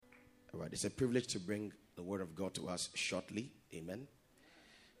All right, it's a privilege to bring the word of God to us shortly. Amen.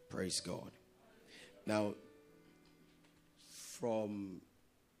 Praise God. Now, from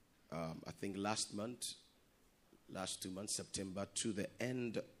I think last 2 months, September, to the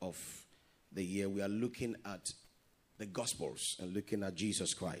end of the year, we are looking at the Gospels and looking at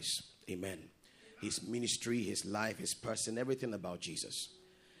Jesus Christ. Amen. His ministry, his life, his person, everything about Jesus.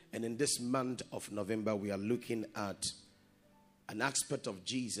 And in this month of November, we are looking at an aspect of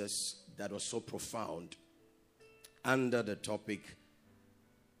Jesus that was so profound under the topic,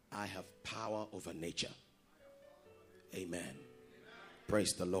 I have power over nature. Amen.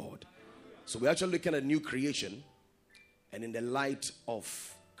 Praise the Lord. So we're actually looking at new creation and in the light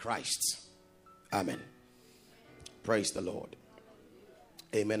of Christ. Amen. Praise the Lord.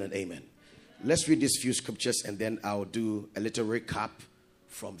 Amen and amen. Let's read these few scriptures and then I'll do a little recap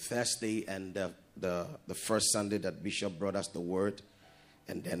from Thursday and the first Sunday that Bishop brought us the word.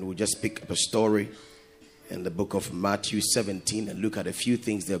 And then we'll just pick up a story in the book of Matthew 17 and look at a few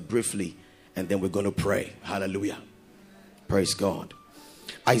things there briefly. And then we're going to pray. Hallelujah. Praise God.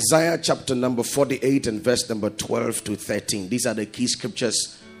 Isaiah chapter number 48 and verse number 12 to 13. These are the key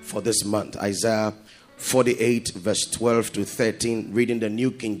scriptures for this month. Isaiah 48 verse 12 to 13. Reading the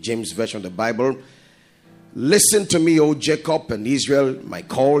New King James Version of the Bible. Listen to me, O Jacob and Israel, my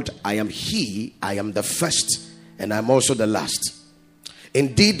called. I am he, I am the first, and I am also the last.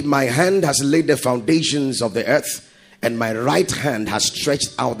 Indeed, my hand has laid the foundations of the earth, and my right hand has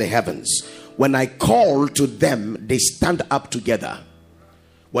stretched out the heavens. When I call to them, they stand up together.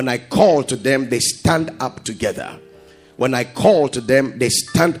 When I call to them, they stand up together. When I call to them, they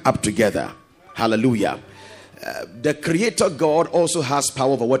stand up together. Hallelujah. The Creator God also has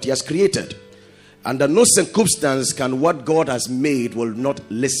power over what he has created. Under no circumstance can what God has made will not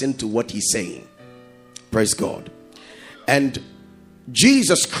listen to what he's saying. Praise God. And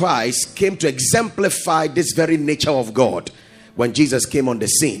Jesus Christ came to exemplify this very nature of God when Jesus came on the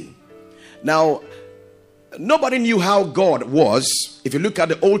scene. Now, nobody knew how God was. If you look at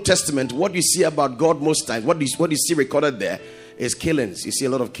the Old Testament, what you see about God most times, what you see recorded there is killings. You see a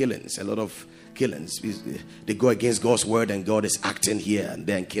lot of killings. They go against God's word and God is acting here and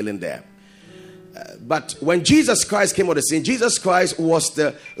there and killing there. But when Jesus Christ came on the scene, Jesus Christ was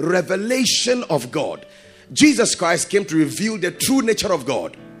the revelation of God. Jesus Christ came to reveal the true nature of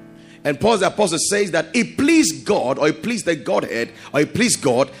God. And Paul the apostle says that it pleased God, or it pleased the Godhead, or it pleased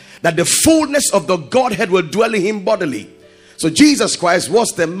God that the fullness of the Godhead will dwell in him bodily. So Jesus Christ was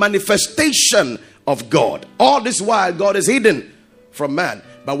the manifestation of God. All this while God is hidden from man.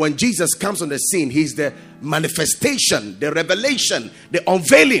 But when Jesus comes on the scene, he's the manifestation, the revelation, the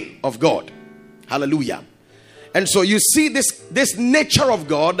unveiling of God. Hallelujah. And so you see this nature of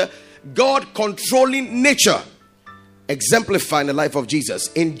God, God controlling nature, exemplifying the life of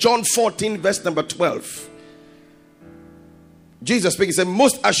Jesus. In John 14 verse number 12, Jesus speaking, said,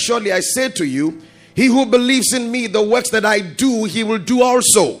 most assuredly I say to you, he who believes in me, the works that I do, he will do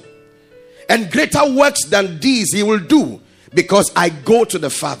also. And greater works than these he will do, because I go to the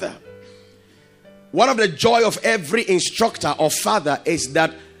Father. One of the joy of every instructor or father is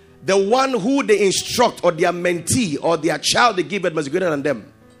that the one who they instruct, or their mentee, or their child they give it, must be greater than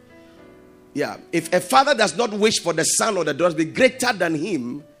them. Yeah, if a father does not wish for the son or the daughter to be greater than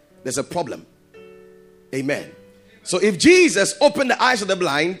him, there's a problem. Amen. So if Jesus opened the eyes of the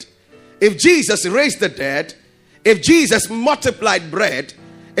blind, if Jesus raised the dead, if Jesus multiplied bread,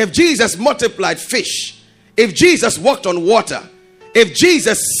 if Jesus multiplied fish, if Jesus walked on water, if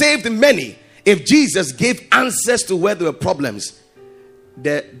Jesus saved many, if Jesus gave answers to where there were problems,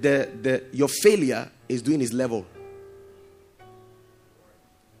 your failure is doing his level.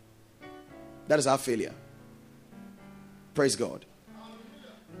 That is our failure. Praise God.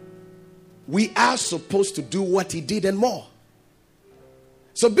 We are supposed to do what he did and more.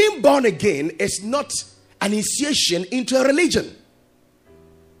 So being born again is not an initiation into a religion.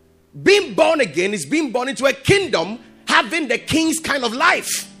 Being born again is being born into a kingdom, having the king's kind of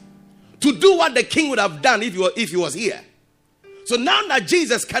life, to do what the king would have done if he was here. So now that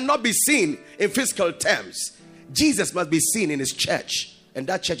Jesus cannot be seen in physical terms, Jesus must be seen in his church, and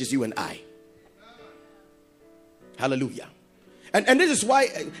that church is you and I. Hallelujah. And this is why,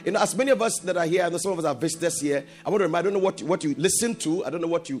 as many of us that are here, I know some of us are visitors here. I want to remind, I don't know what you listen to, I don't know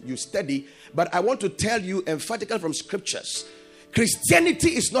what you study, but I want to tell you emphatically from scriptures, Christianity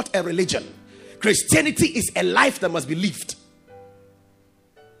is not a religion. Christianity is a life that must be lived.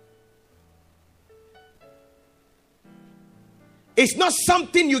 It's not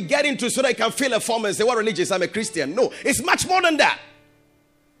something you get into so that you can fill a form and say, what religion is? I'm a Christian. No, it's much more than that.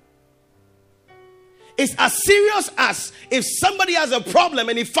 It's as serious as if somebody has a problem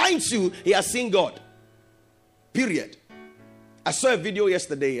and he finds you, he has seen God. Period. I saw a video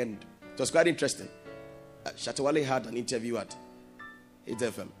yesterday and it was quite interesting. Shatta Wale had an interview at Hit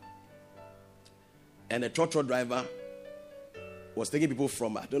FM. And a trotro driver was taking people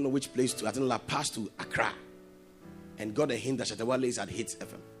from, I don't know which place to, I don't know, La Paz to Accra. And got a hint that Shatta Wale is at Hit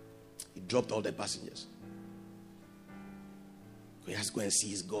FM. He dropped all the passengers. He has to go and see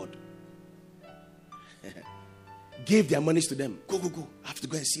his God. Gave their monies to them. Go. I have to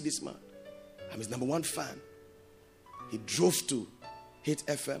go and see this man. I'm his number one fan. He drove to Hit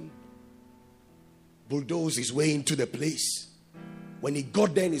FM. Bulldozed his way into the place. When he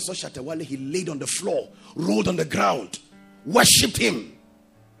got there and he saw Shatta Wale, he laid on the floor, rolled on the ground, worshipped him,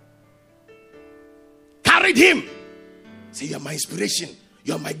 carried him. Say, you are my inspiration.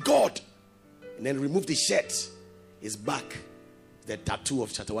 You are my God. And then removed his shirt. His back, the tattoo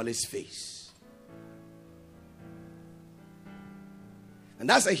of Shatta Wale's face. And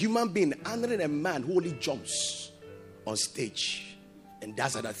that's a human being honoring a man who only jumps on stage and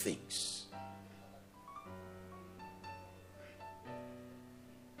does other things.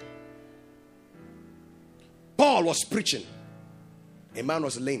 Paul was preaching. A man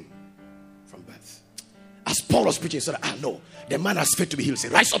was lame from birth. As Paul was preaching, he said, no, the man has faith to be healed. He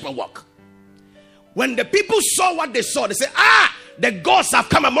said, rise up and walk. When the people saw what they saw, they said, the gods have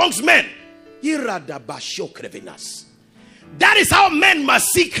come amongst men. That is how men must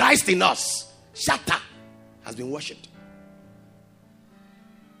see Christ in us. Shatta has been worshipped.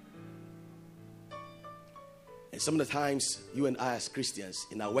 And some of the times, you and I as Christians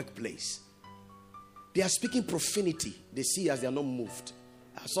in our workplace, they are speaking profanity. They see us, they are not moved.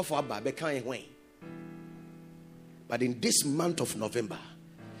 But in this month of November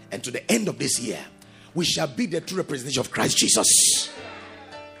and to the end of this year, we shall be the true representation of Christ Jesus.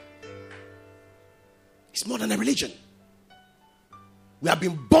 It's more than a religion. We have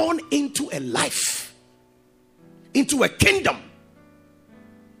been born into a life, into a kingdom.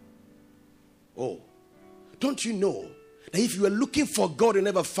 Oh, don't you know that if you were looking for God and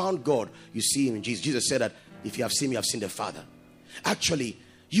never found God, you see him in Jesus. Jesus said that if you have seen me, you have seen the Father. Actually,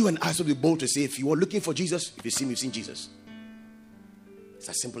 you and I should be bold to say, if you are looking for Jesus, if you see me, you've seen Jesus. It's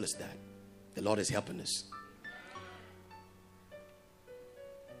as simple as that. The Lord is helping us.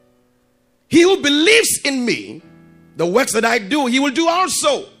 He who believes in me, the works that I do, he will do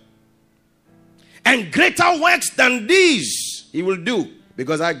also. And greater works than these he will do,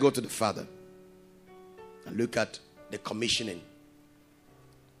 because I go to the Father. And look at the commissioning.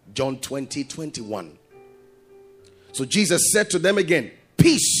 John 20:21. So Jesus said to them again,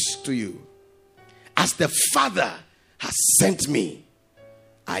 peace to you. As the Father has sent me,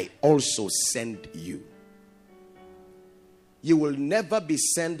 I also send you. You will never be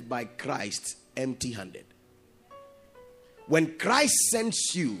sent by Christ empty-handed. When Christ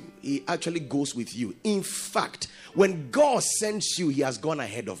sends you, he actually goes with you. In fact, when God sends you, he has gone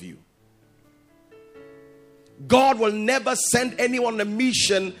ahead of you. God will never send anyone on a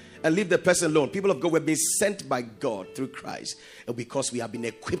mission and leave the person alone. People of God, we've been sent by God through Christ, and because we have been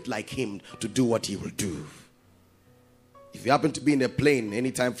equipped like him to do what he will do. If you happen to be in a plane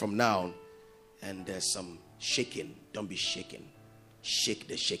anytime from now and there's some shaking, don't be shaken. Shake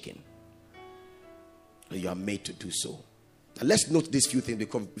the shaking. You are made to do so. Now let's note these few things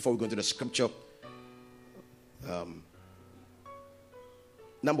before we go into the scripture.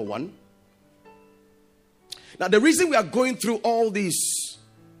 Number one. Now the reason we are going through all these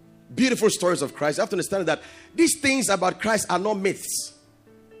beautiful stories of Christ, you have to understand that these things about Christ are not myths.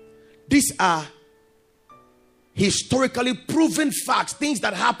 These are historically proven facts, things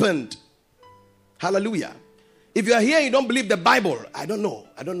that happened. Hallelujah. If you are here and you don't believe the Bible, I don't know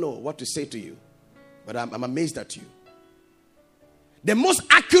what to say to you. But I'm amazed at you. The most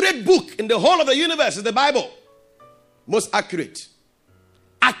accurate book in the whole of the universe is the Bible. Most accurate.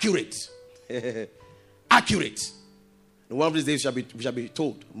 Accurate. Accurate. And one of these days we shall be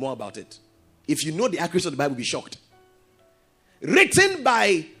told more about it. If you know the accuracy of the Bible, you'll be shocked. Written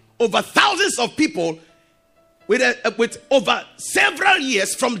by over thousands of people with over several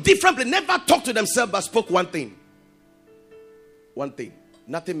years from different places, never talked to themselves but spoke one thing. One thing.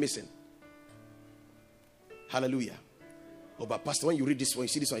 Nothing missing. Hallelujah. Oh, but Pastor, when you read this one, you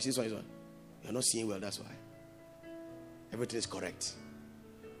see this one, you see this one, this one. You're not seeing well, that's why. Everything is correct.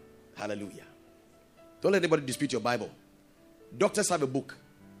 Hallelujah. Don't let anybody dispute your Bible. Doctors have a book.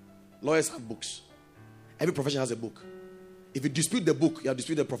 Lawyers have books. Every profession has a book. If you dispute the book, you have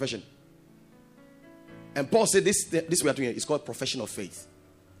disputed the profession. And Paul said this we are doing it's called profession of faith.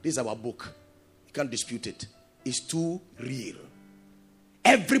 This is our book. You can't dispute it. It's too real.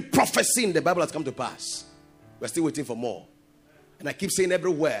 Every prophecy in the Bible has come to pass. We're still waiting for more. And I keep saying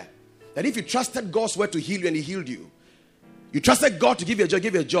everywhere that if you trusted God's word to heal you and he healed you, you trusted God to give you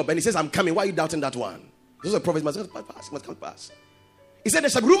a job, and he says, I'm coming. Why are you doubting that one? This is a prophet must come to pass. He said,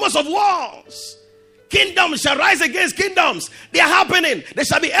 there's some rumors of wars. Kingdoms shall rise against kingdoms. They are happening. There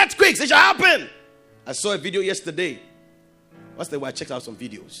shall be earthquakes. They shall happen. I saw a video yesterday. I checked out some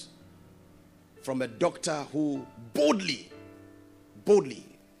videos from a doctor who boldly,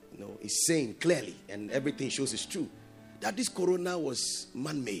 is saying clearly, and everything shows it's true, that this corona was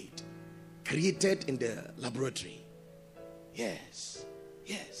man-made, created in the laboratory. Yes.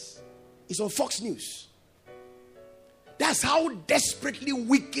 It's on Fox News. That's how desperately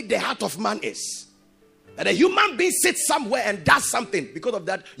wicked the heart of man is. That a human being sits somewhere and does something. Because of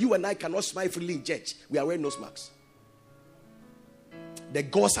that, you and I cannot smile freely in church. We are wearing nose masks. The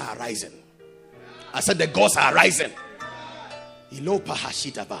gods are arising. I said the gods are arising. If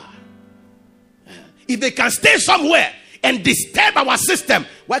they can stay somewhere and disturb our system,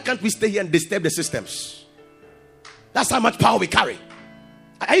 why can't we stay here and disturb the systems? That's how much power we carry.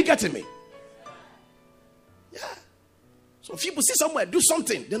 Are you getting me? Yeah. So if people see somewhere, do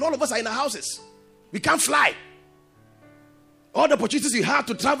something, then all of us are in our houses. We can't fly. All the opportunities we had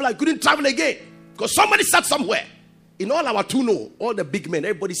to travel, I couldn't travel again. Because somebody sat somewhere. In all our Tuno, all the big men,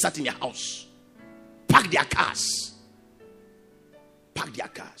 everybody sat in their house. Packed their cars.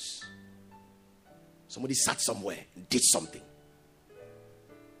 Somebody sat somewhere and did something.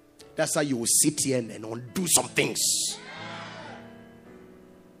 That's how you will sit here and undo some things.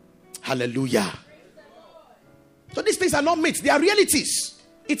 Hallelujah. So these things are not myths, they are realities.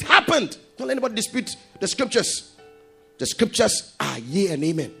 It happened. Don't let anybody dispute the scriptures. The scriptures are yea and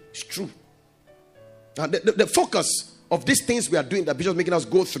amen. It's true. Now the focus of these things we are doing, that Bishop is making us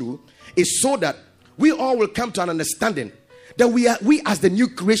go through, is so that we all will come to an understanding that we as the new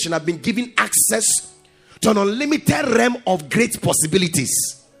creation have been given access to an unlimited realm of great possibilities.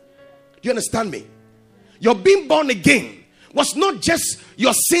 Do you understand me? Your being born again was not just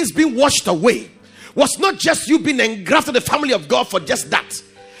your sins being washed away, was not just you being engrafted in the family of God for just that,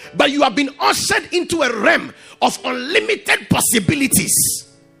 but you have been ushered into a realm of unlimited possibilities.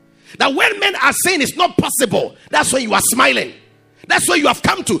 That when men are saying it's not possible, that's when you are smiling. That's where you have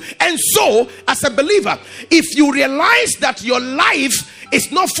come to. And so, as a believer, if you realize that your life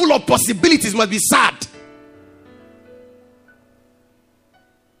is not full of possibilities, it must be sad.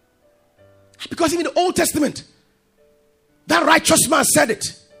 Because even in the Old Testament, that righteous man said it.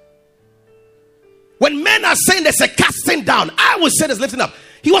 When men are saying there's a casting down, I will say there's lifting up.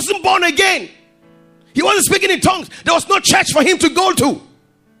 He wasn't born again. He wasn't speaking in tongues. There was no church for him to go to.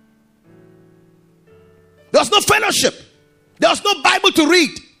 There was no fellowship. There was no Bible to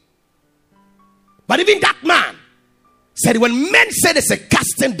read. But even that man said, when men say there's a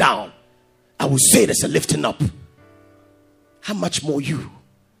casting down, I will say there's a lifting up. How much more you,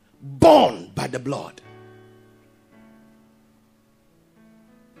 born by the blood?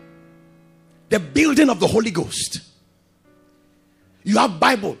 The building of the Holy Ghost. You have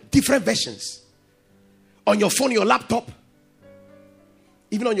Bible, different versions. On your phone, your laptop,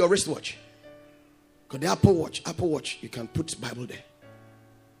 even on your wristwatch. Because the Apple Watch, you can put Bible there.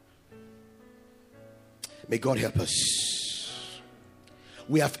 May God help us.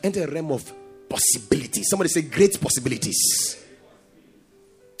 We have entered a realm of possibilities. Somebody say great possibilities.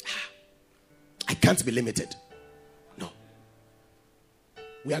 I can't be limited. No.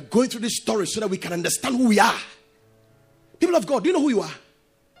 We are going through this story so that we can understand who we are. People of God, do you know who you are?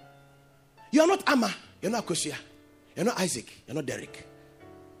 You are not Amma. You're not Kosia. You're not Isaac. You're not Derek.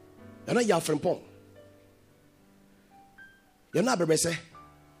 You're not Yalfred Pong. You're not Bebese.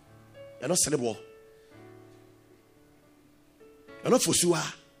 You're not Celebo. You're not Fosua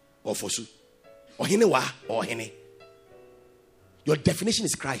or Fosu. Or Hinewa or Hine. Your definition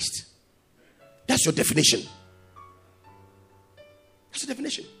is Christ. That's your definition. That's the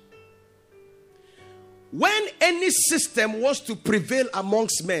definition. When any system wants to prevail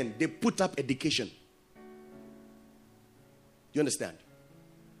amongst men, they put up education. You understand?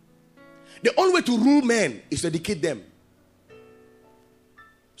 The only way to rule men is to educate them.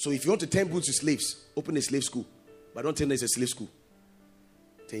 So if you want to turn bulls to slaves, open a slave school. But don't tell them it's a slave school.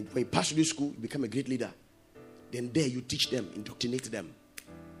 When you pass through this school, you become a great leader. Then there you teach them, indoctrinate them.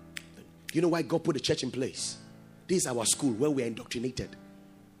 You know why God put the church in place? This is our school where we are indoctrinated.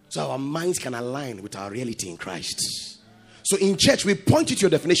 So our minds can align with our reality in Christ. So in church, we point you to your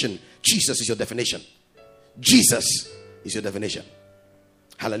definition. Jesus is your definition. Jesus is your definition.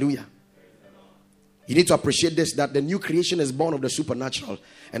 Hallelujah. You need to appreciate this, that the new creation is born of the supernatural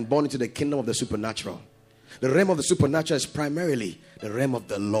and born into the kingdom of the supernatural. The realm of the supernatural is primarily the realm of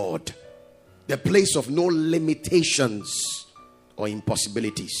the Lord, the place of no limitations or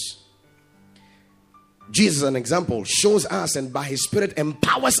impossibilities. Jesus, an example, shows us and by his Spirit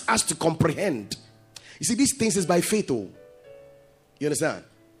empowers us to comprehend. You see, these things is by faith. Oh, you understand?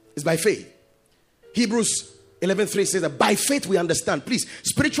 It's by faith. Hebrews 11:3 says that by faith we understand. Please,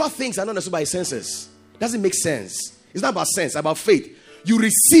 spiritual things are not understood by senses. Doesn't make sense. It's not about sense, it's about faith. You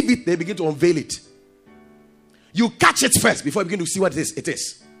receive it, they begin to unveil it. You catch it first before you begin to see what it is. It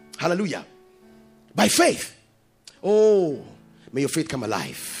is. Hallelujah. By faith. Oh, may your faith come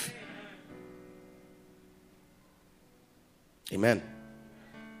alive. Amen.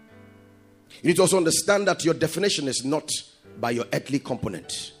 You need to also understand that your definition is not by your earthly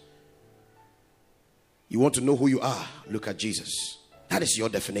component. You want to know who you are? Look at Jesus. That is your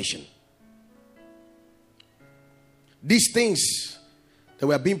definition. These things that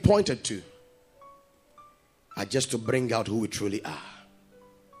we are being pointed to are just to bring out who we truly are.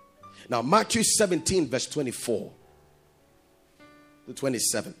 Now, Matthew 17, verse 24 to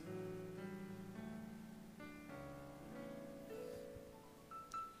 27.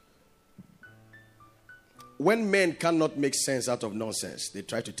 When men cannot make sense out of nonsense, they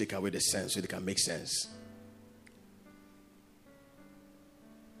try to take away the sense so they can make sense.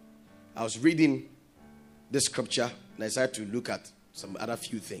 I was reading this scripture and I decided to look at some other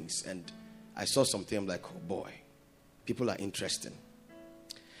few things, and I saw something. I'm like, oh boy, people are interesting.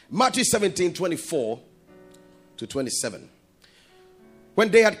 Matthew 17, 24 to 27. When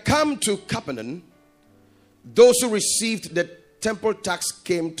they had come to Capernaum, those who received the temple tax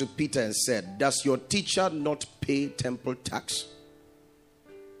came to Peter and said, does your teacher not pay temple tax?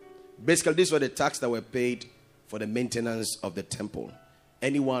 Basically, these were the tax that were paid for the maintenance of the temple.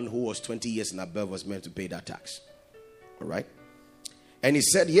 Anyone who was 20 years and above was meant to pay that tax. All right? And he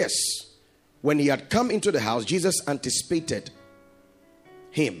said, yes. When he had come into the house, Jesus anticipated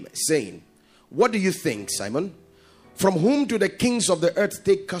him, saying, what do you think, Simon? From whom do the kings of the earth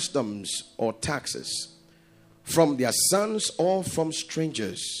take customs or taxes? From their sons or from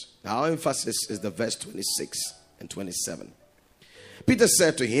strangers? Now, our emphasis is the verse 26 and 27. Peter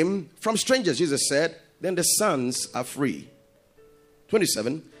said to him, from strangers. Jesus said, then the sons are free.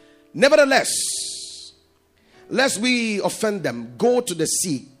 27. Nevertheless, lest we offend them, go to the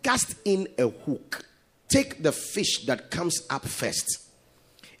sea, cast in a hook, take the fish that comes up first,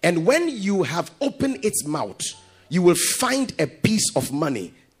 and when you have opened its mouth, you will find a piece of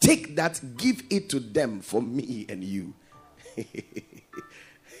money. Take that, give it to them for me and you. Do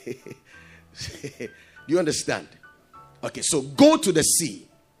you understand? Okay, so go to the sea,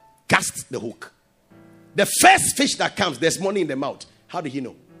 cast the hook. The first fish that comes, there's money in the mouth. How did he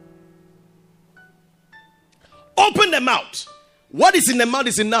know? Open the mouth. What is in the mouth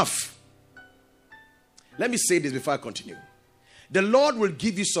is enough. Let me say this before I continue. The Lord will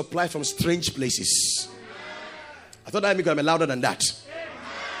give you supply from strange places. I thought I would be louder than that.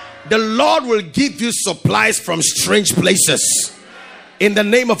 The Lord will give you supplies from strange places. In the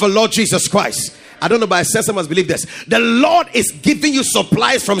name of the Lord Jesus Christ. I don't know, but I sense someone must believe this. The Lord is giving you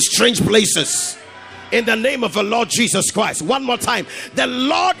supplies from strange places. In the name of the Lord Jesus Christ. One more time. The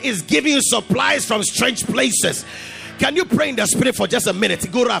Lord is giving you supplies from strange places. Can you pray in the spirit for just a minute?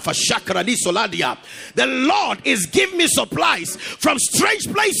 The Lord is giving me supplies from strange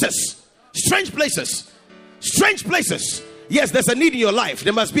places. Strange places. Strange places. Yes, there's a need in your life.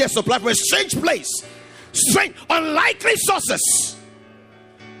 There must be a supply from a strange place. Strange, unlikely sources.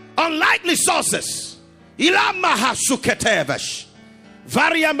 Unlikely sources.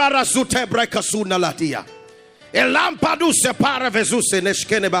 Varia marazute brekasuna latia. Elampadu separa vezuse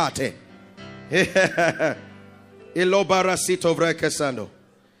neshkenebate. Ilobarasito vrekasando.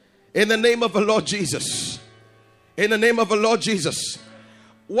 In the name of the Lord Jesus. In the name of the Lord Jesus.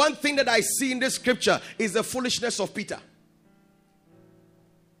 One thing that I see in this scripture is the foolishness of Peter.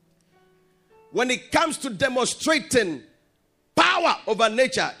 When it comes to demonstrating power over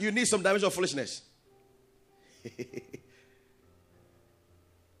nature, you need some dimension of foolishness.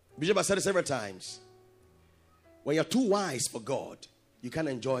 Bishop has said it several times. When you're too wise for God, you can't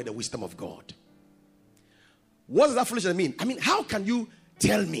enjoy the wisdom of God. What does that foolishness mean? I mean, how can you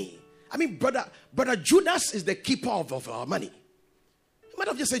tell me? I mean, brother Judas is the keeper of our money. You might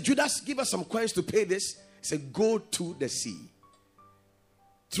have just said, Judas, give us some coins to pay this. He said, go to the sea.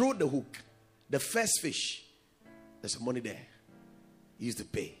 Throw the hook. The first fish. There's some money there. He used to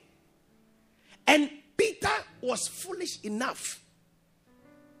pay. And Peter was foolish enough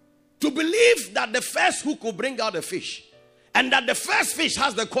to believe that the first hook will bring out the fish, and that the first fish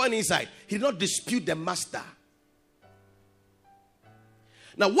has the coin inside. He did not dispute the master.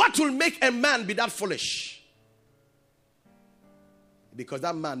 Now, what will make a man be that foolish? Because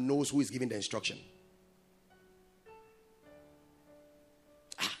that man knows who is giving the instruction.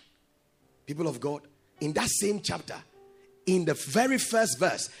 People of God, in that same chapter, in the very first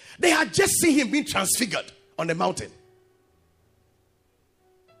verse, they had just seen him being transfigured on the mountain.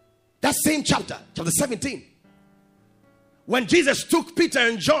 That same chapter, chapter 17, when Jesus took Peter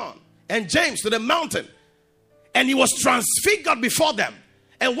and John and James to the mountain, and he was transfigured before them.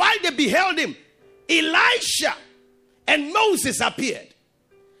 And while they beheld him, Elisha and Moses appeared.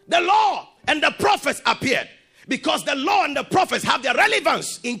 The law and the prophets appeared, because the law and the prophets have their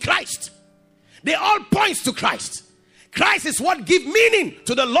relevance in Christ. They all point to Christ. Christ is what gives meaning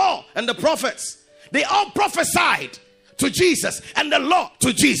to the law and the prophets. They all prophesied to Jesus, and the law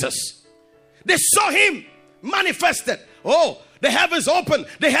to Jesus. They saw him manifested. Oh, the heavens opened.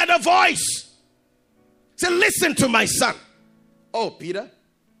 They heard a voice. Say, listen to my son. Oh, Peter,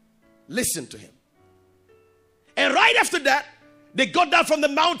 listen to him. And right after that, they got down from the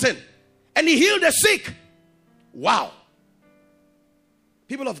mountain and he healed the sick. Wow.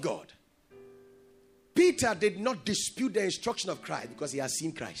 People of God, Peter did not dispute the instruction of Christ because he has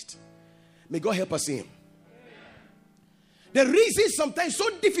seen Christ. May God help us see him. The reason sometimes so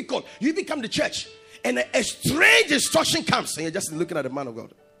difficult, you become the church and a strange instruction comes and you're just looking at the man of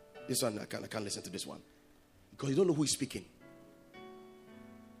God. This one, I can't listen to this one. Because you don't know who is speaking.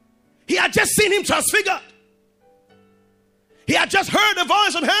 He had just seen him transfigured. He had just heard the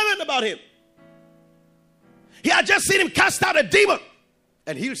voice of heaven about him. He had just seen him cast out a demon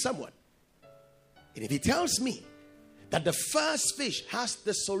and heal someone. And if he tells me that the first fish has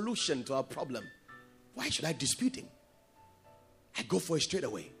the solution to our problem, why should I dispute him? I go for it straight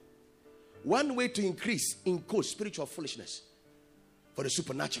away. One way to increase, in quote, spiritual foolishness for the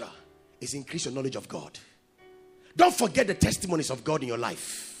supernatural is increase your knowledge of God. Don't forget the testimonies of God in your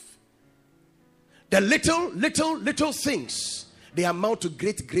life. The little things, they amount to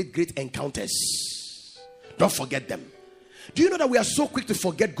great encounters. Don't forget them. Do you know that we are so quick to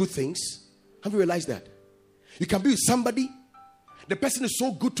forget good things? Have you realized that? You can be with somebody, the person is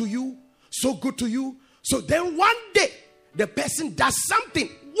so good to you, so then one day, the person does something,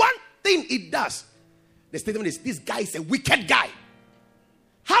 one thing it does. The statement is, this guy is a wicked guy.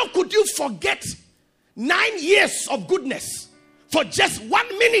 How could you forget 9 years of goodness for just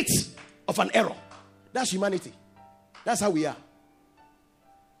 1 minute of an error? That's humanity. That's how we are.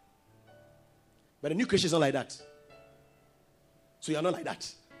 But the new creation is not like that. So you are not like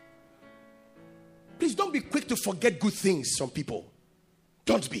that. Please don't be quick to forget good things from people.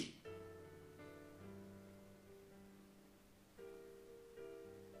 Don't be.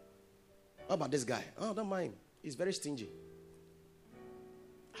 How about this guy? Oh, don't mind. He's very stingy.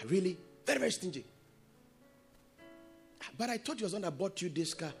 Really? Very, very stingy. But I thought he was the one that bought you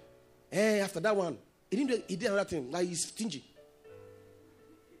this car. After that one, he did another thing. Like he's stingy.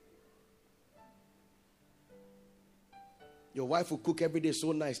 Your wife will cook every day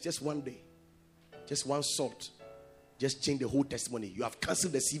so nice. Just one day. Just one salt. Just change the whole testimony. You have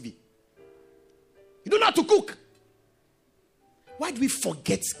cancelled the CV. You don't know how to cook. Why do we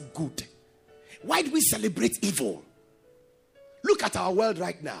forget good? Why do we celebrate evil? Look at our world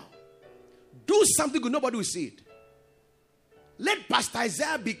right now. Do something good, nobody will see it. Let Pastor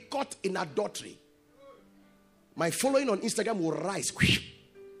Isaiah be caught in adultery. My following on Instagram will rise.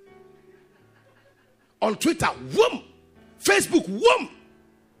 On Twitter, whoom. Facebook, whoom.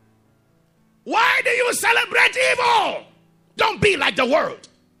 Why do you celebrate evil? Don't be like the world.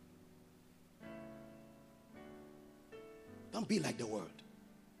 Don't be like the world.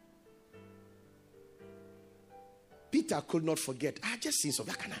 Peter could not forget. I just seen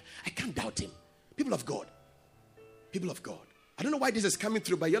something. I can't doubt him. People of God. People of God. I don't know why this is coming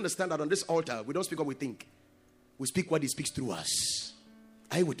through, but you understand that on this altar, we don't speak what we think. We speak what he speaks through us.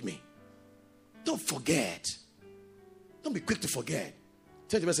 Are you with me? Don't forget. Don't be quick to forget.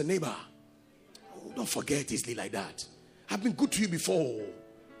 Tell your person, neighbor, don't forget easily like that. I've been good to you before.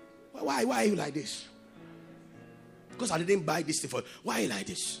 Why are you like this? Because I didn't buy this thing for you. Why are you like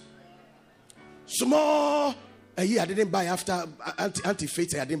this? Small. A year I didn't buy after Auntie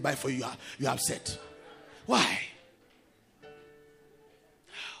Faith. I didn't buy for you. You're upset. Why?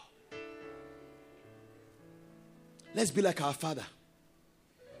 Let's be like our Father.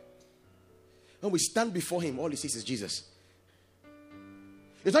 When we stand before him, all he sees is Jesus.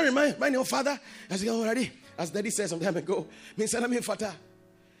 You don't remind your Father? As you already, as Daddy said some time ago, Father.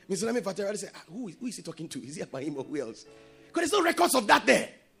 Say, who is he talking to? Is he at my him or who else? Because there's no records of that there.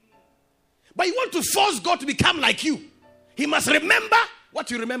 But you want to force God to become like you. He must remember what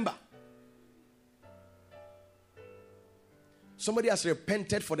you remember. Somebody has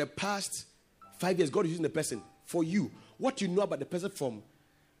repented for the past 5 years. God is using the person for you. what you know about the person from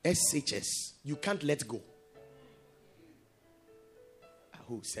SHS, you can't let go.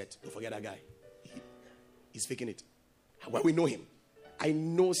 Who said, don't forget that guy. He's faking it. Well, we know him. I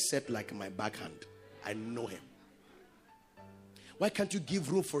know Seth like my backhand. I know him. Why can't you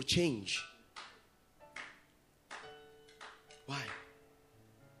give room for change? Why?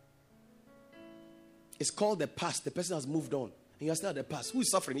 It's called the past. The person has moved on. And you are still at the past. Who is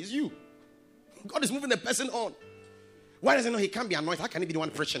suffering? It's you. God is moving the person on. Why does he know he can't be anointed? How can he be the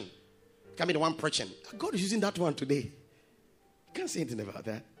one preaching? He can't be the one preaching. God is using that one today. You can't say anything about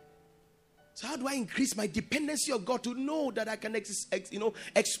that. So how do I increase my dependency on God to know that I can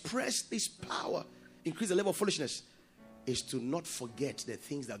express this power? Increase the level of foolishness. Is to not forget the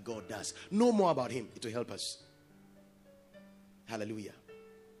things that God does. Know more about him. It will help us. Hallelujah.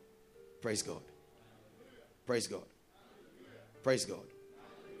 Praise God. Praise God. Praise God.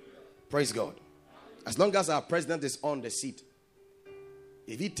 Praise God. As long as our president is on the seat,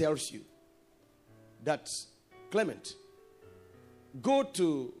 if he tells you that, Clement, go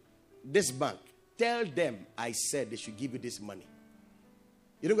to this bank, tell them I said they should give you this money.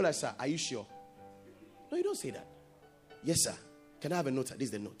 You don't go like, sir, are you sure? No, you don't say that. Yes, sir. Can I have a note? This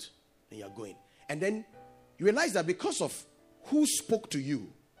is the note. And you're going. And then you realize that because of who spoke to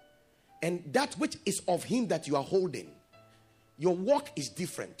you and that which is of him that you are holding, your walk is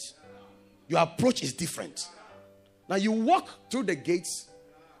different. Your approach is different. Now you walk through the gates.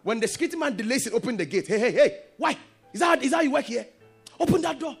 When the security man delays it, open the gate. Hey. Why? Is that how you work here? Open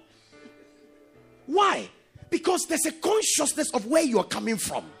that door. Why? Because there's a consciousness of where you are coming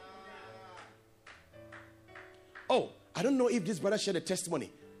from. Oh, I don't know if this brother shared a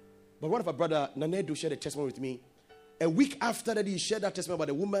testimony, but one of our brother, Nanedu, shared a testimony with me. A week after that, he shared that testimony about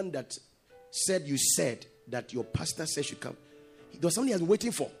the woman that said you said that your pastor said should come. There was something he has been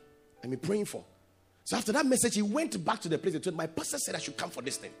waiting for and been praying for. So after that message, he went back to the place and told, my pastor said I should come for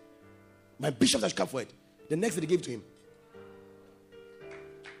this thing. My bishop said I should come for it. The next day they gave it to him.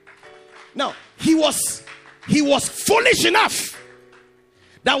 Now, he was foolish enough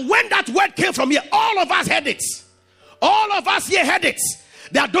that when that word came from here, all of us heard it. All of us here heard it.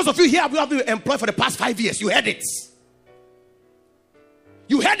 There are those of you here who have been employed for the past 5 years. You heard it.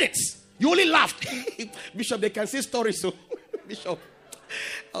 You heard it. You only laughed. Bishop, they can say stories. So, Bishop,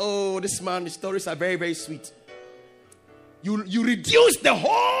 oh, this man, the stories are very, very sweet. You reduce the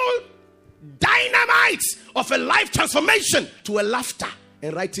whole dynamite of a life transformation to a laughter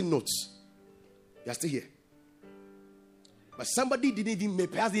and writing notes. You are still here. But somebody didn't even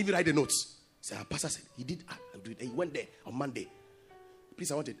write the notes. So our pastor said, he did. He went there on Monday.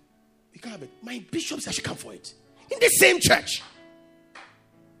 Please, I want it. You can't have it. My bishop said I should come for it. In the same church.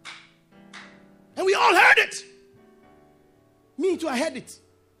 And we all heard it. Me too, I heard it.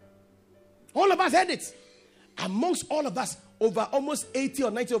 All of us heard it. Amongst all of us, over almost 80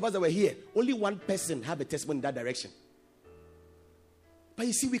 or 90 of us that were here, only one person had a testimony in that direction. But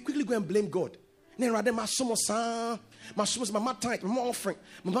you see, we quickly go and blame God. Then rather my mama tight, my offering,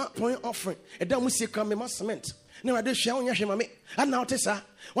 my point offering, and then we see come my cement. Then rather shall we and now tessa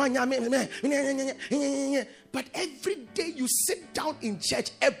but every day you sit down in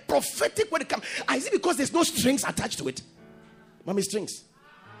church, a prophetic word comes. Is it because there's no strings attached to it? Mommy, strings.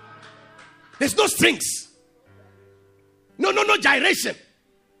 There's no strings. No gyration.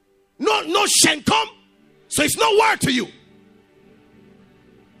 No shenkom. So it's no word to you.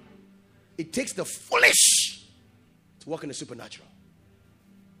 It takes the foolish to walk in the supernatural.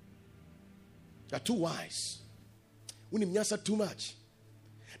 You're too wise. We need answer too much.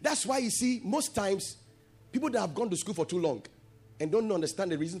 That's why you see, most times, people that have gone to school for too long and don't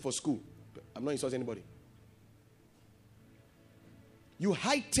understand the reason for school. I'm not insulting anybody. You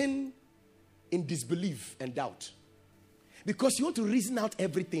heighten in disbelief and doubt. Because you want to reason out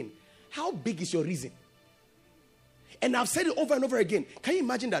everything. How big is your reason? And I've said it over and over again. Can you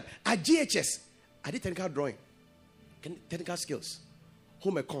imagine that? At GHS, I did technical drawing, technical skills,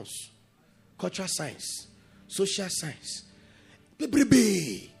 home econs, cultural science, social science. You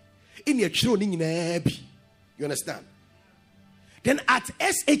understand? Then at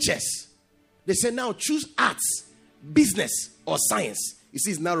SHS, they say now choose arts, business, or science. You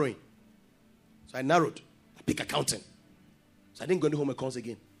see, it's narrowing. So I narrowed. I picked accounting. So I didn't go into home econs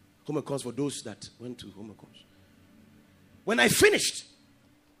again. Home econs for those that went to home econs. When I finished,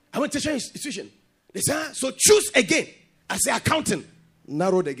 I went to a institution. They said, so choose again. I said, accounting.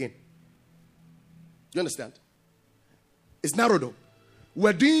 Narrowed again. You understand? It's narrowed though.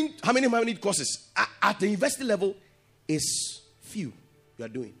 We're doing how many courses? At the university level, is few you are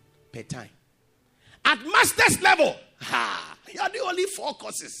doing per time. At master's level, you are doing only 4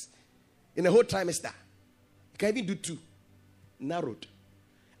 courses in a whole trimester. You can even do 2 narrowed.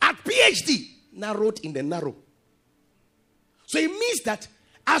 At PhD, narrowed in the narrow. So it means that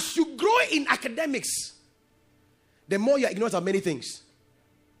as you grow in academics, the more you're ignorant of many things.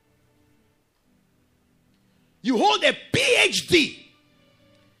 You hold a PhD,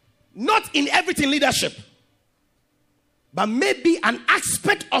 not in everything leadership, but maybe an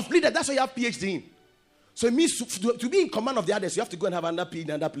aspect of leader. That's why you have PhD in. So it means to be in command of the others, you have to go and have another PhD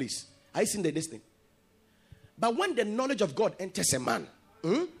in another place. I seen this thing. But when the knowledge of God enters a man,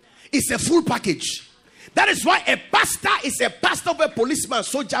 it's a full package. That is why a pastor is a pastor of a policeman,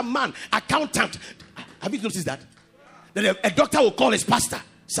 soldier man, accountant. Have you noticed that? That a doctor will call his pastor.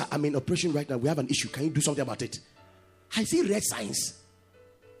 Sir, I'm in operation right now. We have an issue. Can you do something about it? I see red signs.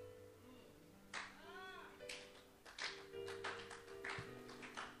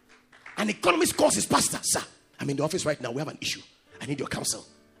 An economist calls his pastor. Sir, I'm in the office right now. We have an issue. I need your counsel.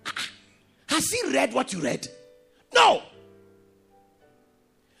 Has he read what you read? No.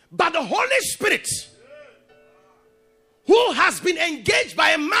 But the Holy Spirit, who has been engaged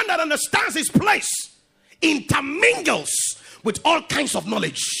by a man that understands his place, intermingles with all kinds of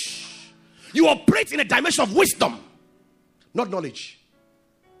knowledge. You operate in a dimension of wisdom, not knowledge.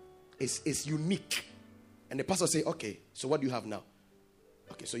 It's unique. And the pastor say, okay, so what do you have now?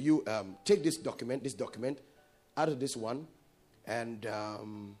 Okay, so you take this document out of this one, and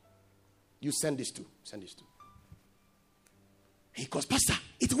you send this to. He goes, Pastor,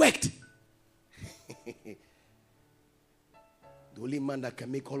 it worked. The only man that can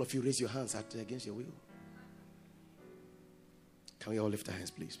make all of you raise your hands against your will. Can we all lift our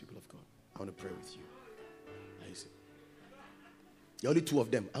hands, please, people of God? I want to pray with you. The only two of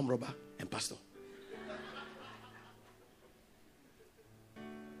them, arm robber and pastor.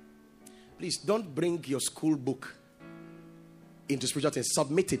 Please don't bring your school book into spiritual things.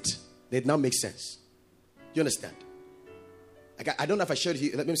 Submit it. It now makes sense. You understand? I don't know if I shared it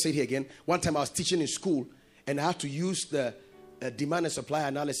here. Let me say it here again. One time I was teaching in school, and I had to use the demand and supply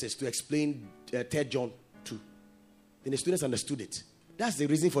analysis to explain 3 John 2. Then the students understood it. That's the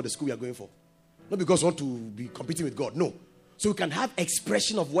reason for the school we are going for. Not because we want to be competing with God. No. So we can have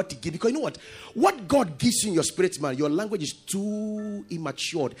expression of what He gives. Because you know what? What God gives you in your spirit, man, your language is too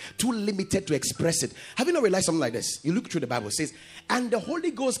immature, too limited to express it. Have you not realized something like this? You look through the Bible. It says, and the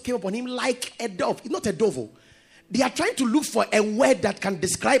Holy Ghost came upon him like a dove. It's not a dove. Oh. They are trying to look for a word that can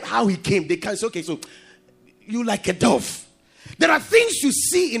describe how he came. They can say, okay, so you like a dove. There are things you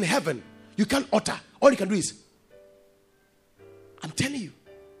see in heaven you can't utter. All you can do is, I'm telling you.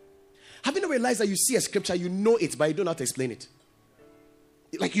 Have you not realized that you see a scripture, you know it, but you don't know how to explain it?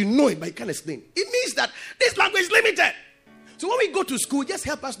 Like you know it, but you can't explain. It means that this language is limited. So when we go to school, just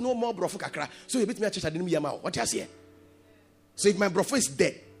help us know more Brofo Kakra. So you beat me at church, I didn't hear what you say. So if my Brofo is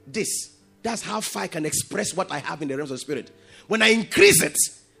there, that's how far I can express what I have in the realms of the spirit. When I increase it,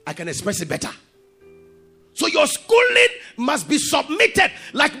 I can express it better. So your schooling must be submitted,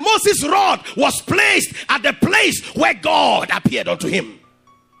 like Moses' rod was placed at the place where God appeared unto him.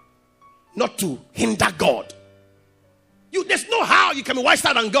 Not to hinder God. There's no how you can be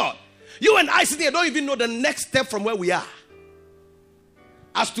wiser than God. You and I sitting here don't even know the next step from where we are.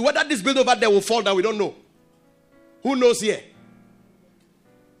 As to whether this building over there will fall down, we don't know. Who knows here?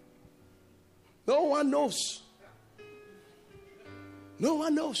 No one knows. No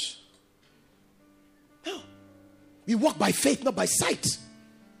one knows. No. We walk by faith, not by sight.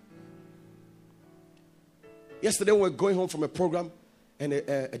 Yesterday we were going home from a program, and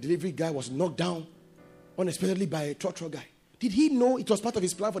a delivery guy was knocked down unexpectedly by a trotro guy. Did he know it was part of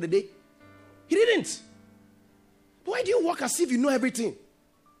his plan for the day? He didn't. But why do you walk as if you know everything?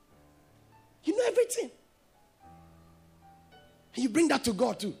 You know everything. And you bring that to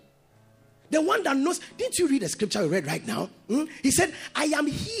God too. The one that knows. Didn't you read the scripture we read right now? He said, I am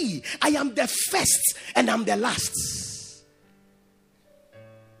he. I am the first and I'm the last.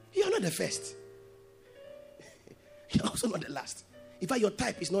 You are not the first. You're also not the last. In fact, your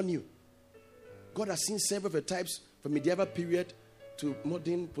type is not new. God has seen several of your types from medieval period to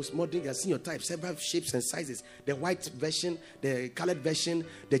modern, postmodern. He has seen your types, several shapes and sizes. The white version, the colored version,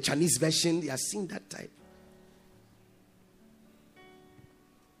 the Chinese version. He has seen that type.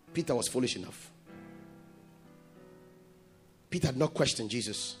 Peter was foolish enough. Peter had not questioned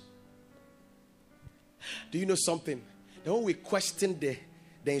Jesus. Do you know something? That when we question the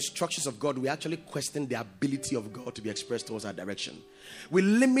instructions of God, we actually question the ability of God to be expressed towards our direction. We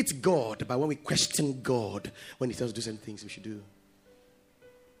limit God by when we question God, when He tells us to do certain things we should do.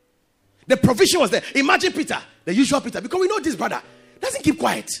 The provision was there. Imagine Peter, the usual Peter, because we know this brother doesn't keep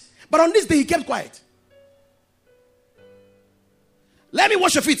quiet. But on this day, he kept quiet. Let me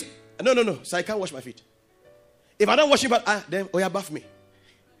wash your feet. No. So I can't wash my feet. If I don't wash him, then Oya bath me.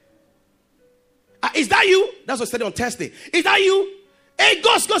 Is that you? That's what I said on Thursday. Is that you? Hey,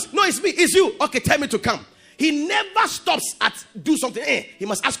 ghost. No, it's me. It's you. Okay, tell me to come. He never stops at do something. He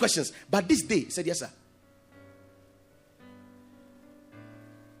must ask questions. But this day, he said, yes, sir.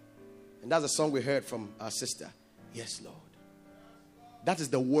 And that's a song we heard from our sister. Yes, Lord. That is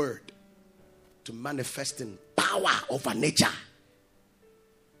the word to manifesting power over nature.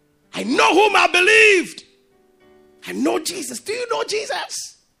 I know whom I believed. I know Jesus. Do you know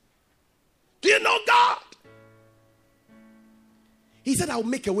Jesus? Do you know God? He said, I'll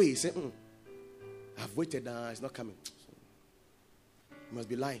make a way. He said, I've waited. It's not coming. You must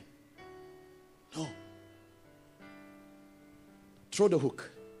be lying. No. Throw the hook.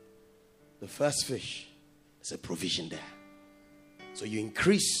 The first fish. There's a provision there. So you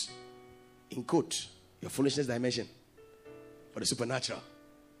increase, in quote, your foolishness dimension for the supernatural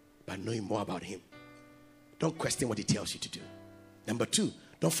by knowing more about him. Don't question what he tells you to do. Number 2,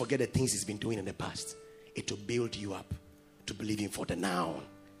 don't forget the things he's been doing in the past. It will build you up to believe him for the now.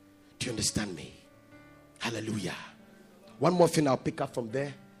 Do you understand me? Hallelujah. One more thing I'll pick up from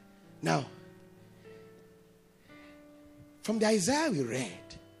there. Now, from the Isaiah we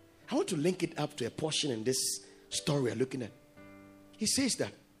read, I want to link it up to a portion in this story we're looking at. He says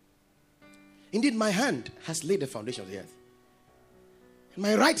that, indeed, my hand has laid the foundation of the earth. And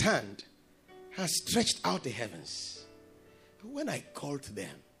my right hand has stretched out the heavens. When I call to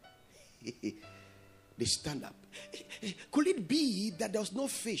them, they stand up. Could it be that there was no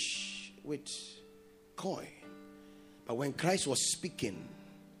fish with coin? But when Christ was speaking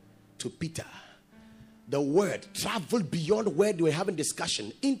to Peter, the word traveled beyond where they were having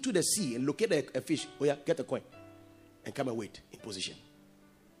discussion into the sea and located a fish. Oh yeah, get a coin and come and wait in position.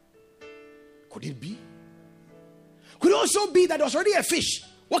 Could it be? Could it also be that there was already a fish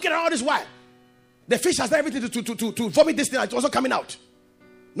walking around this while? The fish has done everything to vomit this thing. It's also coming out.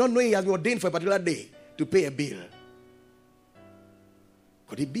 Not knowing he has been ordained for a particular day to pay a bill.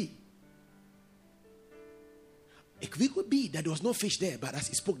 Could it be? It could be that there was no fish there, but as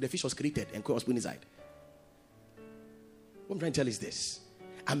he spoke, the fish was created and coin was put inside. What I'm trying to tell is this.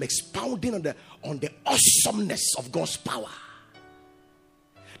 I'm expounding on the awesomeness of God's power.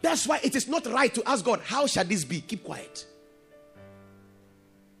 That's why it is not right to ask God, how shall this be? Keep quiet.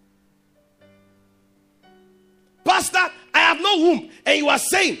 Pastor, I have no womb, and you are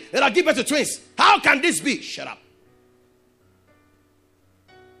saying that I'll give birth to twins. How can this be? Shut up.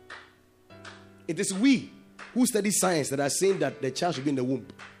 It is we who study science that are saying that the child should be in the womb.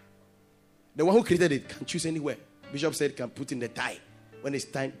 The one who created it can choose anywhere. Bishop said can put in the tie. When it's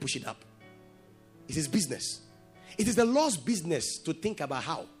time, push it up. It is business. It is the Lord's business to think about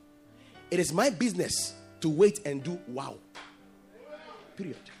how. It is my business to wait and do wow.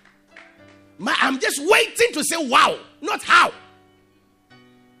 Period. I'm just waiting to say wow, not how.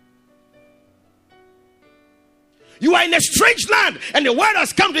 You are in a strange land, and the word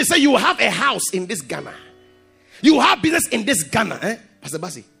has come to say you have a house in this Ghana. You have business in this Ghana. Pastor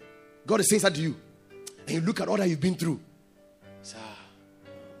Basi, God is saying that to you. And you look at all that you've been through. Sir,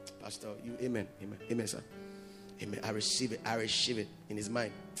 Pastor, you, amen, amen, sir. Amen. I receive it in his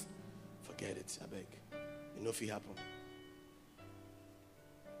mind. Forget it, I beg. You know if it happen.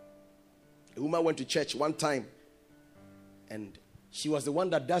 A woman went to church one time, and she was the one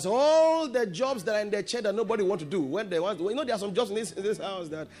that does all the jobs that are in the church that nobody wants to do. When they want to, you know, there are some jobs in this house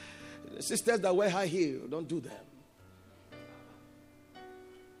that sisters that wear high heel don't do them.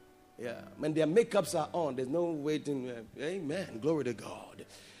 Yeah, when their makeups are on, there's no waiting. Amen. Glory to God.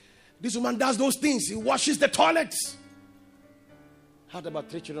 This woman does those things. He washes the toilets. Had about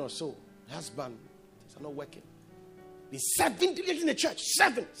 3 children or so. Husband is not working. The 7 in the church.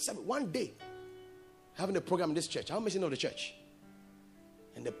 Seven. One day. Having a program in this church. How many know the church?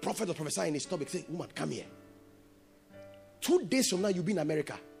 And the prophet was prophesying in his topic. Say, woman, come here. 2 days from now, you'll be in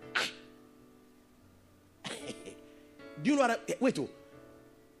America. Do you know what wait, you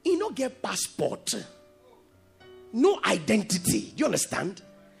don't get passport. No identity. Do you understand?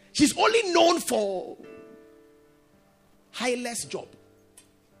 She's only known for high-less job.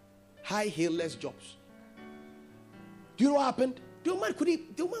 High heel-less jobs. Do you know what happened? The woman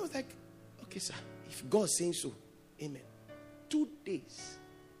was like, okay, sir, if God's saying so, amen. 2 days.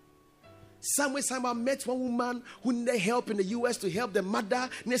 Somewhere I met one woman who needed help in the US to help the mother.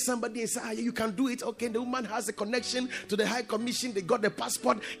 Near somebody and said, you can do it. Okay, the woman has a connection to the High Commission. They got the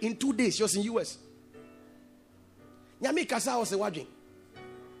passport in 2 days. She was in US. Nyami Kasa was watching.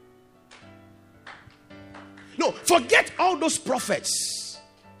 No, forget all those prophets.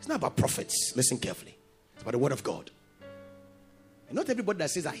 It's not about prophets. Listen carefully. It's about the word of God. And not everybody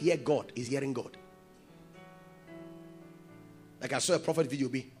that says I hear God is hearing God. Like I saw a prophet video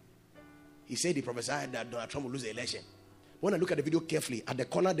B. He said he prophesied that Donald Trump will lose the election. When I look at the video carefully, at the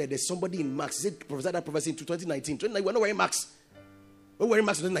corner there's somebody in masks. He said prophesied that prophecy in 2019. 2019, we're not wearing masks. We're wearing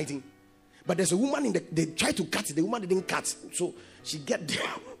masks in 2019. But there's a woman in they tried to cut it. The woman didn't cut. So she get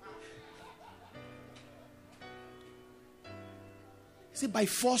there. Is it by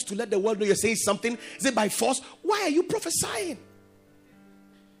force to let the world know you're saying something? Is it by force? Why are you prophesying?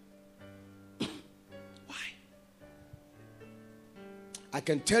 Why? I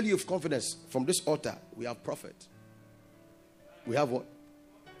can tell you with confidence from this altar, we have prophet. We have what?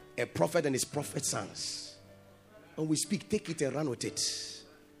 A prophet and his prophet sons. When we speak, take it and run with it.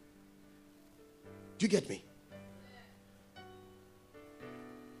 Do you get me?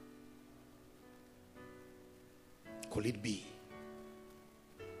 Could it be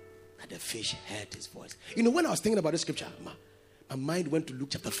that the fish heard his voice? You know, when I was thinking about this scripture, my mind went to Luke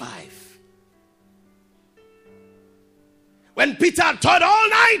chapter 5. When Peter toiled all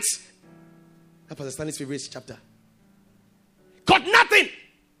night, that was Stanley's favorite chapter. Caught nothing.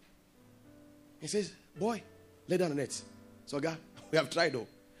 He says, boy, lay down on it. So God, we have tried though.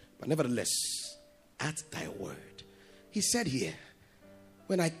 But nevertheless, at thy word. He said here,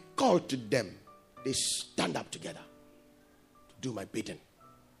 when I called to them, they stand up together to do my bidding.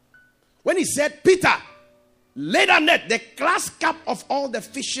 When he said, Peter, lay down net, the glass cap of all the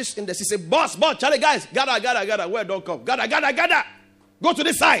fishes in the sea. He said, boss, Charlie, guys, gather, where don't come. Gather. Go to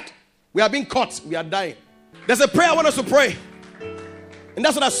this side. We are being caught. We are dying. There's a prayer I want us to pray. And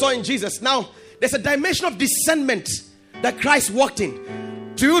that's what I saw in Jesus. Now, there's a dimension of discernment that Christ walked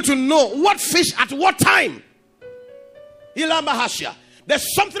in. To you to know what fish at what time.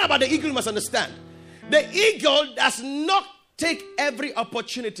 There's something about the eagle you must understand. The eagle does not take every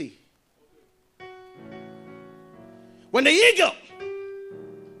opportunity. When the eagle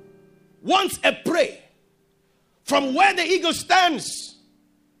wants a prey, from where the eagle stands,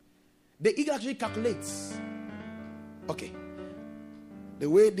 the eagle actually calculates. Okay, the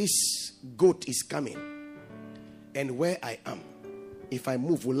way this goat is coming and where I am, if I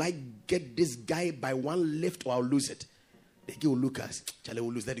move, will I get this guy by one lift or I'll lose it? The eagle will look at us. Charlie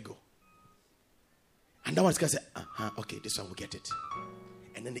will lose, let it go. And that one's going to say, okay, this one will get it.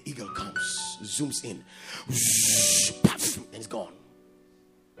 And then the eagle comes, zooms in, whoosh, puff, and it's gone.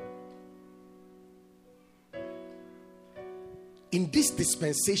 In this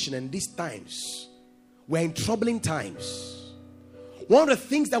dispensation and these times, we're in troubling times. One of the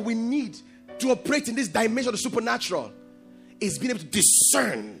things that we need to operate in this dimension of the supernatural is being able to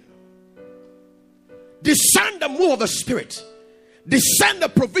discern. Discern the move of the Spirit. Discern the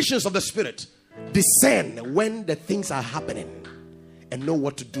provisions of the Spirit. Discern when the things are happening. And know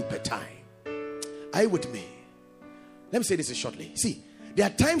what to do per time. Are you with me? Let me say this shortly. See, there are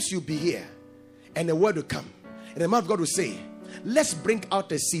times you'll be here and the word will come. And the man of God will say, let's bring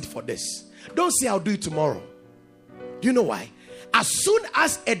out a seed for this. Don't say I'll do it tomorrow. Do you know why? As soon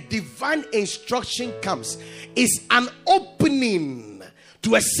as a divine instruction comes, it's an opening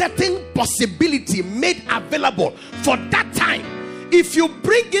to a certain possibility made available for that time. If you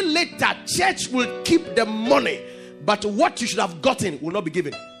bring it later, church will keep the money. But what you should have gotten will not be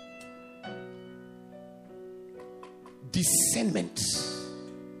given. Discernment.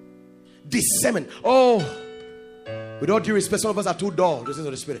 Discernment. Oh, with all due respect, some of us are too dull to listen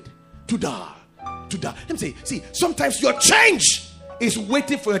to the Spirit. Too dull. Let me say, see, sometimes your change is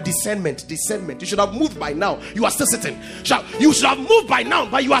waiting for your discernment. Discernment. You should have moved by now. You are still sitting. You should have moved by now,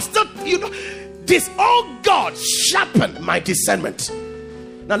 but you are still, this, oh God, sharpen my discernment.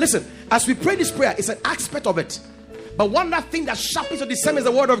 Now listen, as we pray this prayer, it's an aspect of it. But one other thing that sharpens your discernment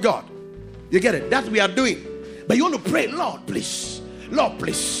is the word of God. You get it? That we are doing. But you want to pray, Lord, please. Lord,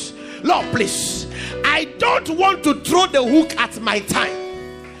 please. Lord, please. I don't want to throw the hook at my time.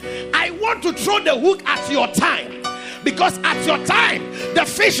 I want to throw the hook at your time. Because at your time, the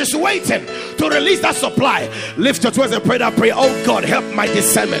fish is waiting to release that supply. Lift your hands and pray that prayer. Oh God, help my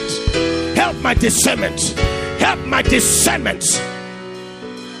discernment. Help my discernment. Help my discernment.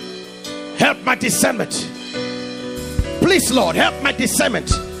 Help my discernment. Please, Lord, help my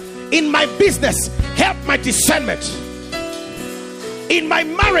discernment. In my business, help my discernment. In my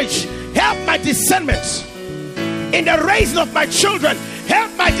marriage, help my discernment. In the raising of my children,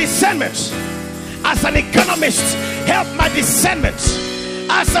 help my discernment. As an economist, help my discernment.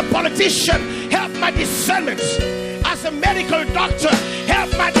 As a politician, help my discernment. As a medical doctor,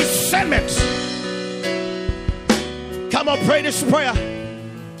 help my discernment. Come on, pray this prayer.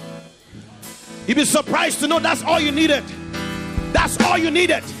 You'd be surprised to know that's all you needed. That's all you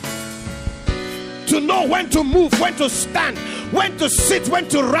needed. To know when to move, when to stand, when to sit, when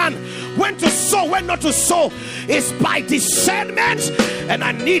to run, when to sow, when not to sow, is by discernment. And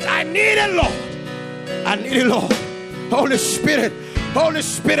I need it, Lord. I need it, Lord. Holy Spirit,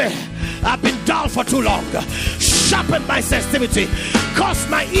 I've been dull for too long. Sharpen my sensitivity, cause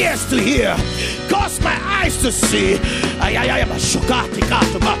my ears to hear, cause my eyes to see.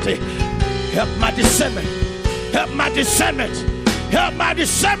 Help my discernment, help my discernment, help my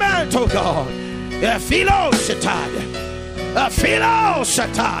discernment, oh God. Philo Shatad, Philo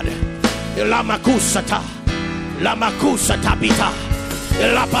Shatad, Lamakusata, Lamakusatabita,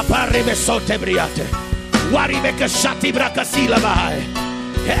 La Papa Rebesote Briate, Waribeka Shati Bracasila Bai.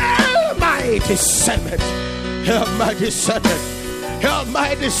 Help my discernment, help my discernment, help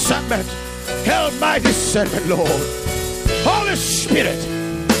my discernment, help my discernment, Lord. Holy Spirit,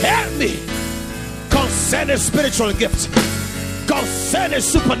 help me concerning spiritual gifts, concerning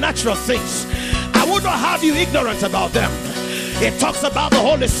supernatural things. I would not have you ignorant about them. It talks about the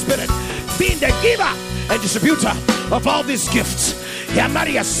Holy Spirit being the giver and distributor of all these gifts. There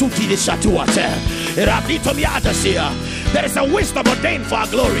is a wisdom ordained for our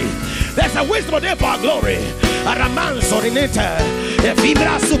glory. There's a wisdom ordained for our glory.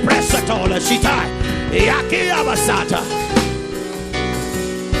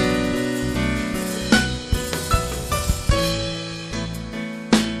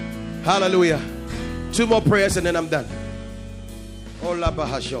 Hallelujah. 2 more prayers and then I'm done.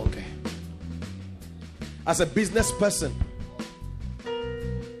 As a business person,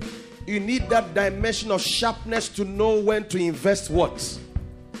 you need that dimension of sharpness to know when to invest what,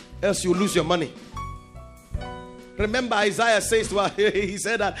 else you lose your money. Remember, Isaiah says to us, he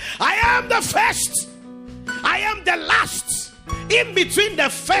said that I am the first, I am the last. In between the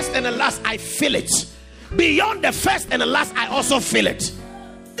first and the last, I feel it. Beyond the first and the last, I also feel it.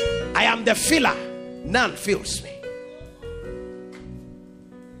 I am the filler, none feels me.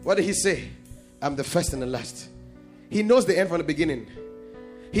 What did he say? I'm the first and the last. He knows the end from the beginning.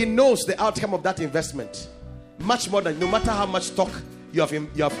 He knows the outcome of that investment much more than, no matter how much stock you have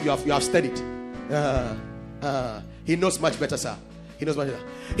studied. He knows much better, sir. He knows much better.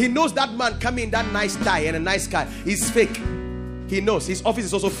 He knows that man coming in that nice tie and a nice car is fake. He knows his office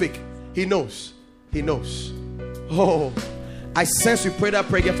is also fake. He knows. He knows. Oh, I sense we pray that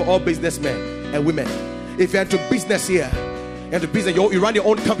prayer for all businessmen and women. If you're into business here, into business, you run your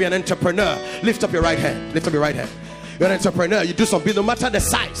own company, an entrepreneur, lift up your right hand. Lift up your right hand. You're an entrepreneur, you do something, no matter the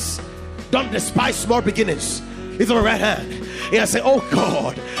size. Don't despise small beginnings. Lift up your right hand. And say, oh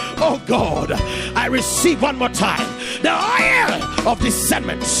God, I receive one more time the oil of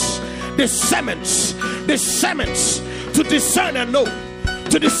discernment, to discern and know,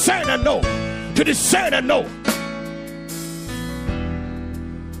 to discern and know, to discern and know.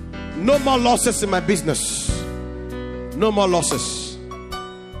 No more losses in my business. No more losses.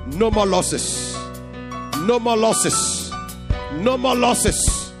 No more losses. No more losses. No more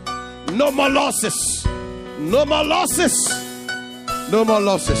losses. No more losses. No more losses. No more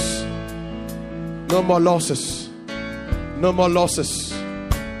losses. No more losses. No more losses.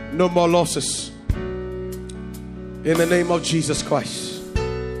 No more losses. In the name of Jesus Christ.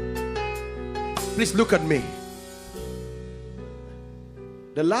 Please look at me.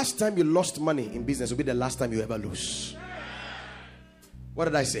 The last time you lost money in business will be the last time you ever lose. What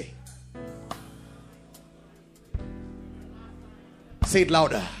did I say? Say it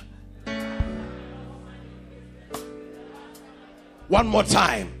louder. One more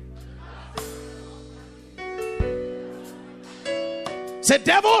time. Say,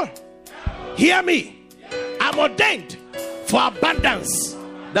 devil, hear me. I'm ordained for abundance.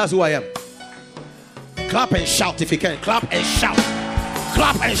 That's who I am. Clap and shout if you can. Clap and shout.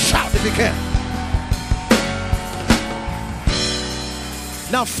 Clap and shout if you can.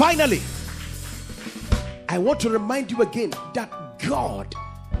 Now finally, I want to remind you again that God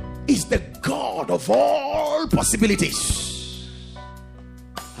is the God of all possibilities.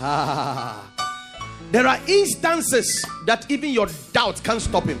 There are instances that even your doubt can't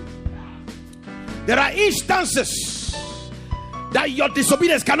stop him. There are instances that your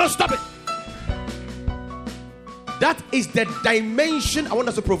disobedience cannot stop it. That is the dimension I want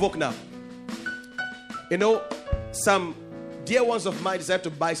us to provoke now. You know, some dear ones of mine decided to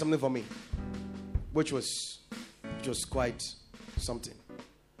buy something for me, which was quite something.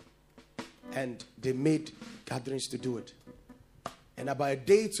 And they made gatherings to do it. And about a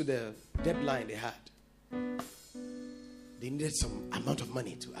day to the deadline they had, they needed some amount of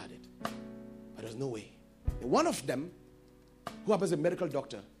money to add it. But there's no way. And one of them, who happens to be a medical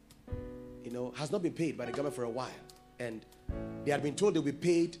doctor, has not been paid by the government for a while. And they had been told they'll be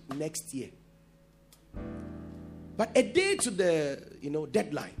paid next year. But a day to the,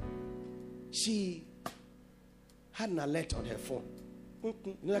 deadline, she had an alert on her phone. You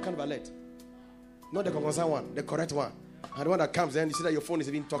know that kind of alert? Not the concerned one, the correct one. And the one that comes and you see that your phone is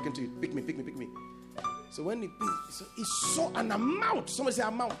even talking to you. Pick me, pick me, pick me. So when he saw an amount. Somebody say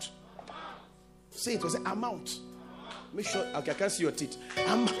amount. Say it was an amount. Make sure, okay, I can't see your teeth.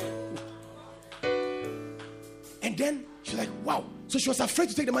 And then she's like, wow. So she was afraid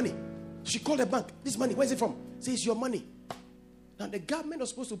to take the money. She called the bank. This money, where's it from? Say it's your money. Now the government was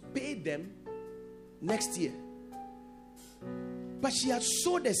supposed to pay them next year. But she had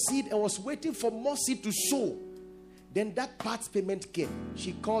sowed the seed and was waiting for more seed to sow. Then that part payment came.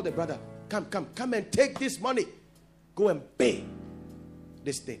 She called the brother. Come and take this money. Go and pay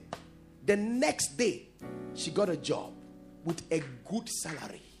this thing. The next day, she got a job with a good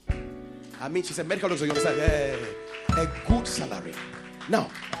salary. I mean, she's a medical doctor, you understand? A good salary. Now,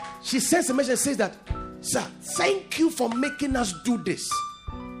 she sends a message and says that, sir, thank you for making us do this.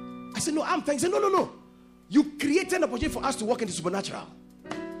 I said, no, I'm thanking. No. You created an opportunity for us to walk into supernatural.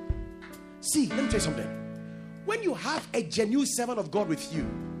 See, let me tell you something. When you have a genuine servant of God with you,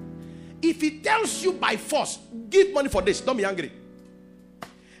 if he tells you by force, give money for this, don't be angry.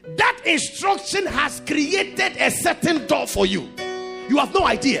 That instruction has created a certain door for you. You have no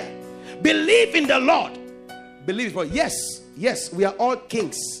idea. Believe in the Lord. Believe it. Yes, we are all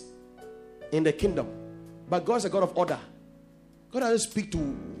kings in the kingdom. But God is a God of order. God doesn't speak to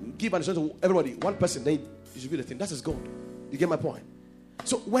give an instruction to everybody. One person, then you should do the thing. That's his God. You get my point?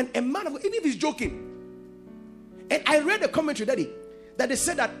 So when a man of God, even if he's joking, and I read a commentary, Daddy, that they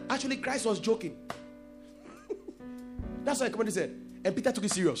said that actually Christ was joking. That's what the commentary said. And Peter took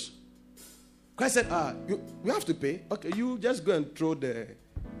it serious. Christ said, you have to pay. Okay, you just go and throw the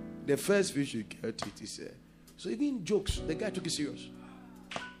first fish you get it. He said. So even jokes, the guy took it serious.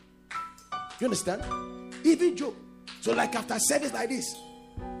 You understand? Even joke. So like after service like this,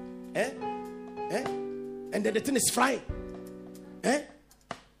 and then the thing is frying.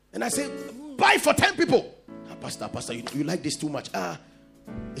 And I say, buy for 10 people. Pastor, you like this too much.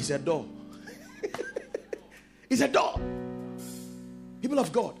 It's a door. It's a door. People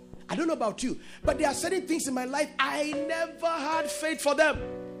of God, I don't know about you, but there are certain things in my life I never had faith for them.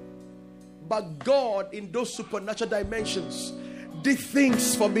 But God, in those supernatural dimensions, did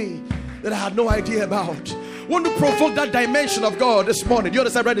things for me that I had no idea about. Want to provoke that dimension of God this morning? You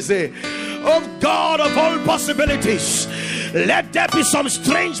understand what I'm trying to say? Oh God of all possibilities, let there be some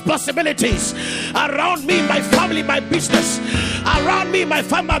strange possibilities around me, my family, my business. Around me, my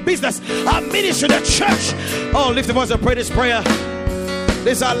family, my business. Our ministry, the church. Oh, lift the voice and pray this prayer.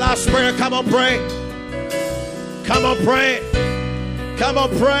 This is our last prayer. Come on, pray. Come on, pray. Come on,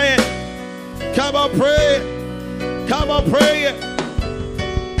 pray. Come on, pray. Come on, pray.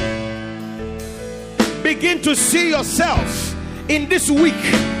 Begin to see yourself in this week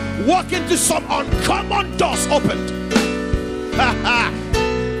walk into some uncommon doors opened.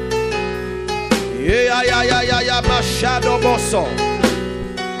 Mashado boso.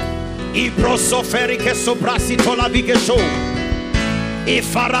 Ibroso ferike sobrasito la vigesho.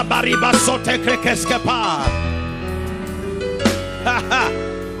 Ifara bariba sote krekeskepa.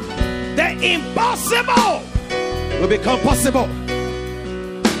 The impossible will become possible.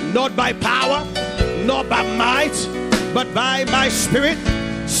 Not by power, not by might, but by my spirit,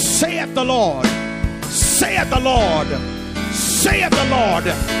 saith the Lord. Saith the Lord. Saith the Lord.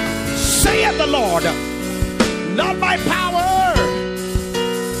 Saith the Lord. Not by power,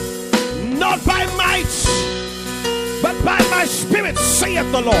 not by might, but by my spirit, saith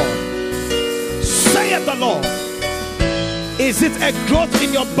the Lord. Saith the Lord. Is it a growth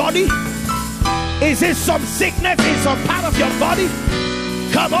in your body? Is it some sickness in some part of your body?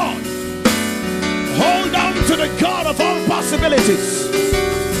 Come on. Hold on to the God of all possibilities.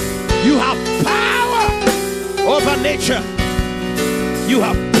 You have power over nature. You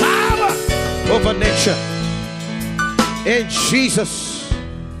have power over nature. In Jesus'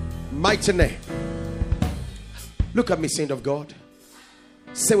 mighty name. Look at me, saint of God.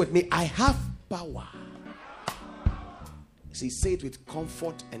 Say with me, I have power. See, say it with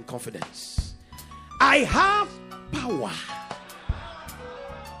comfort and confidence. I have power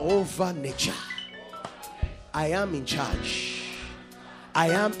over nature. I am in charge. I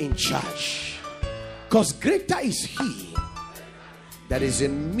am in charge. Because greater is he that is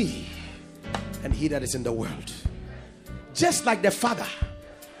in me and he that is in the world. Just like the Father,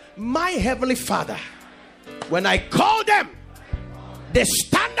 my heavenly Father, when I call them, they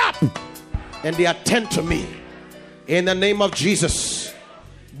stand up and they attend to me. In the name of Jesus,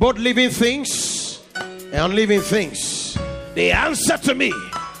 both living things and unliving things, they answer to me.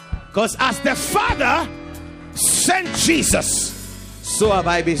 Because as the Father sent Jesus, so have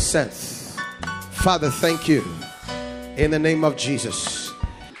I been sent. Father, thank you in the name of Jesus.